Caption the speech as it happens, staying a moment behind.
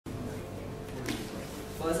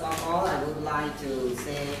First of all, I would like to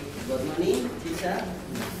say good morning, teacher,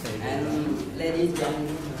 and ladies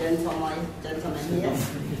and gentlemen here.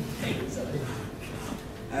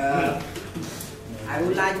 I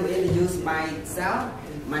would like to introduce myself.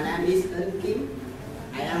 My name is Kim.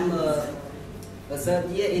 I am a third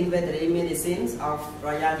year in veterinary medicine of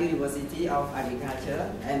Royal University of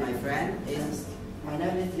Agriculture, and my friend is. My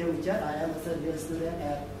name is Vicheth. I am a third year student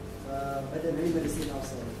at veterinary medicine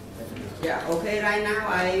also. Yeah, okay, right now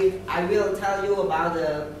I will tell you about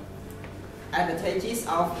the advantages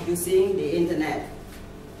of using the internet.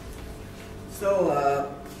 So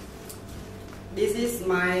this is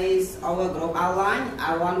our group outline.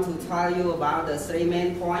 I want to tell you about the three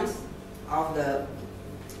main points of the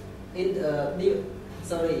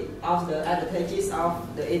advantages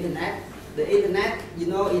of the internet. The internet, you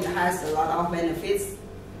know, it has a lot of benefits,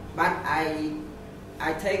 but I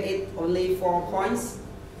take it only 4 points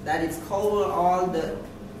that is cover all the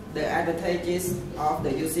advantages of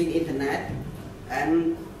the using internet.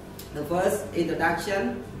 And the first,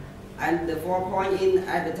 introduction, and the 4 point in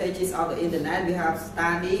advantages of the internet, we have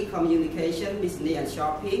study, communication, business and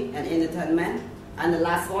shopping, and entertainment. And the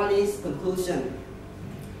last one is conclusion.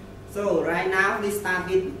 So right now, let's start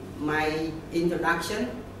with my introduction.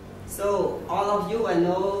 So all of you, I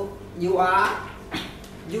know you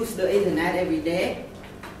use the internet every day,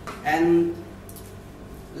 and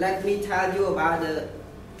let me tell you about the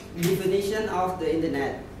definition of the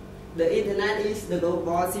internet. The internet is the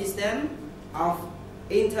global system of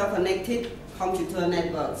interconnected computer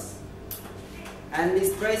networks. And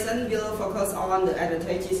this present will focus on the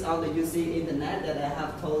advantages of the using internet that I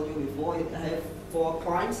have told you before. I have 4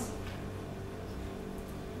 points.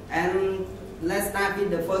 And let's start with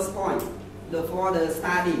the first point, for the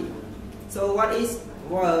study. So what is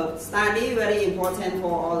study? Very important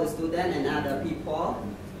for all the students and other people.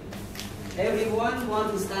 Everyone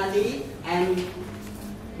wants to study, and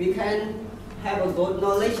we can have a good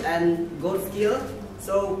knowledge and good skill.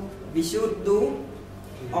 So we should do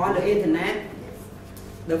on the internet.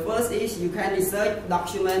 The first is you can research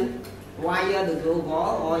document via the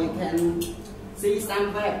Google, or you can see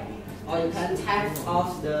some web, or you can type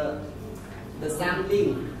off the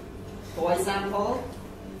something. For example,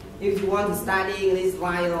 if you want to study English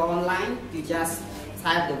via online, you just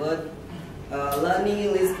type the word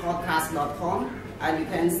learningenglishpodcast.com, and you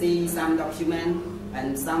can see some document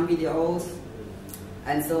and some videos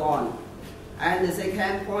and so on. And the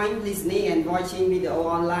second point, listening and watching video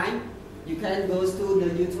online. You can go to the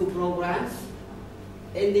YouTube programs.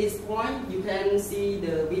 In this point, you can see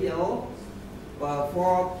the video.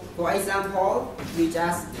 For example, you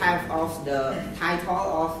just type off the title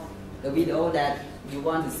of the video that you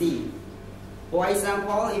want to see. For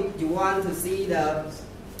example, if you want to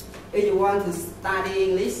study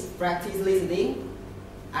English, practice listening,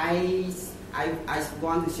 I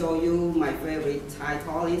want to show you my favorite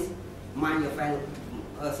title is Mind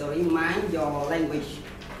Your Language.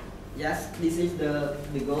 Yes, this is the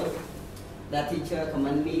goal that teacher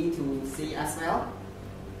command me to see as well.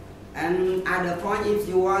 And at the point, if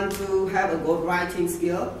you want to have a good writing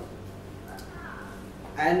skill,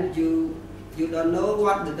 and you don't know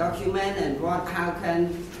what the document and how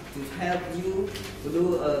can to help you to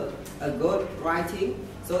do a good writing,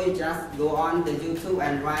 so you just go on the YouTube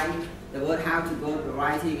and write the word how to go to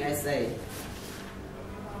writing essay.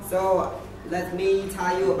 So let me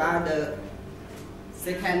tell you about the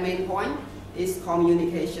second main point is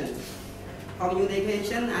communication.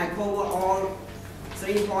 Communication, I cover all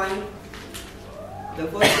 3 points. The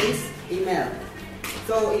first is email.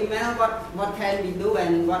 So email, what can we do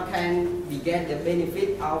and what can we get the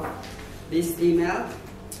benefit of this email?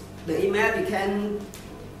 The email you can,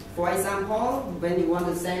 for example, when you want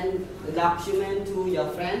to send the document to your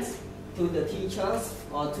friends, to the teachers,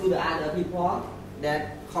 or to the other people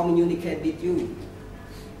that communicate with you.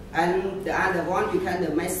 And the other one, you can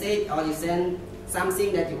the message, or you send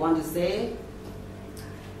something that you want to say.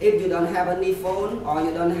 If you don't have any phone, or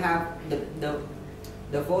you don't have the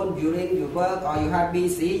phone during your work, or you have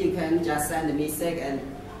busy, you can just send the message and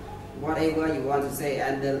whatever you want to say.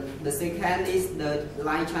 And the second is the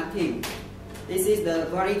live chatting. This is the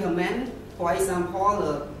very common. For example,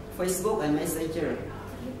 the Facebook and Messenger.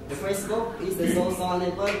 The Facebook is the social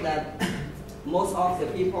network that most of the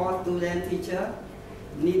people, student, teacher,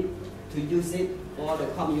 need to use it for the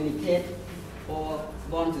communicate, or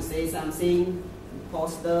want to say something,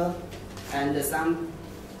 poster, and the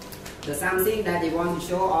something that they want to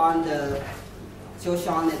show on the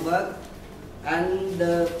social network. And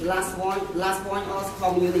the last point of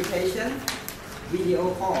communication,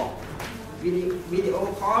 video call. Video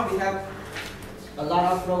call, we have a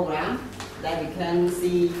lot of programs. that we can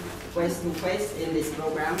see face to face in this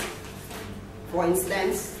program. For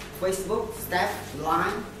instance, Facebook, Step,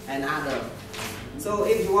 Line, and other. So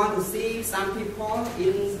if you want to see some people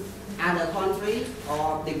in other country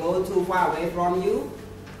or they go too far away from you,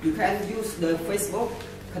 you can use the Facebook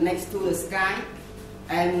connects to the Skype,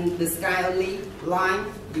 and the Skype only line.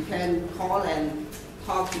 You can call and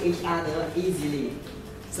talk to each other easily.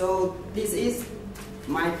 So this is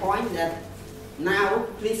my point. That now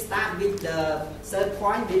please start with the third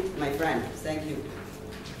point with my friend. Thank you.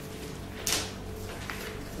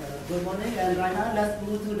 Good morning, and right now let's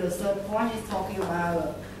move to the third point. It's talking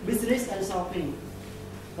about business and shopping.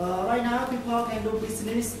 Right now people can do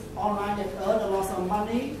business online and earn a lot of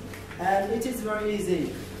money, and it is very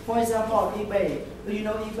easy. For example, eBay. Do you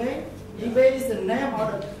know eBay? eBay is the name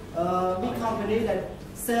of the big company that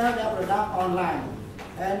sell their product online,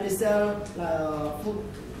 and they sell food,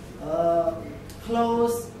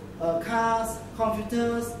 clothes, cars,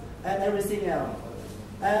 computers, and everything else.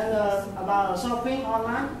 And about shopping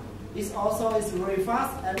online, it's very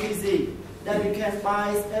fast and easy, that we can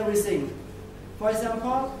buy everything. For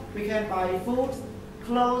example, we can buy food,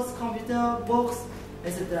 clothes, computer, books,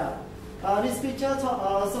 etc. This picture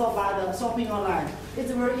also about the shopping online.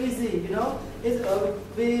 It's very easy, you know.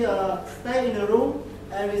 We stay in a room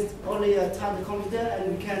and we only tap the computer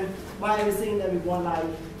and we can buy everything that we want, like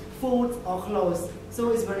food or clothes.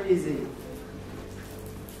 So it's very easy.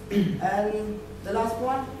 And the last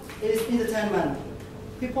one is entertainment.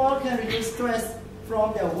 People can reduce stress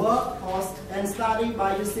from their work and study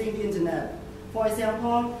by using the internet. For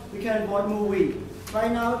example, we can watch movie.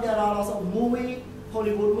 Right now there are lots of movie,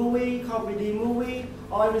 Hollywood movie, comedy movie,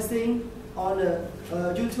 or everything on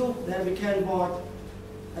YouTube that we can watch.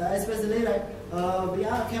 Especially like we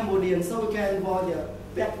are Cambodian, so we can watch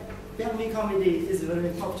Vietnamese comedy. Is very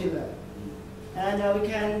popular. And we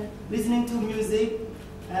can listening to music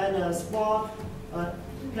and sport.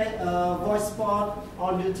 Watch sport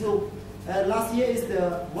on YouTube. Last year is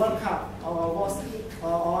the World Cup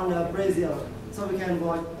on Brazil, so we can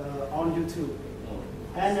watch on YouTube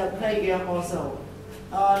and play game also.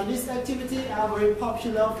 These activities are very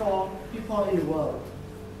popular for people in the world.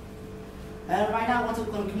 And right now I want to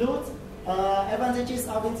conclude. Advantages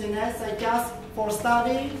of internet such as for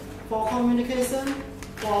study, for communication,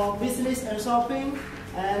 for business and shopping,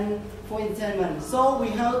 and for entertainment. So we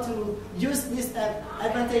have to use these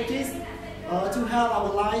advantages to help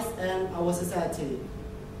our lives and our society.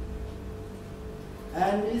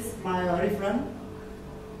 And it's my reference.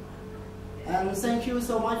 And thank you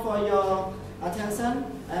so much for your attention.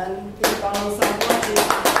 And if you know some questions,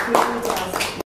 feel free to ask.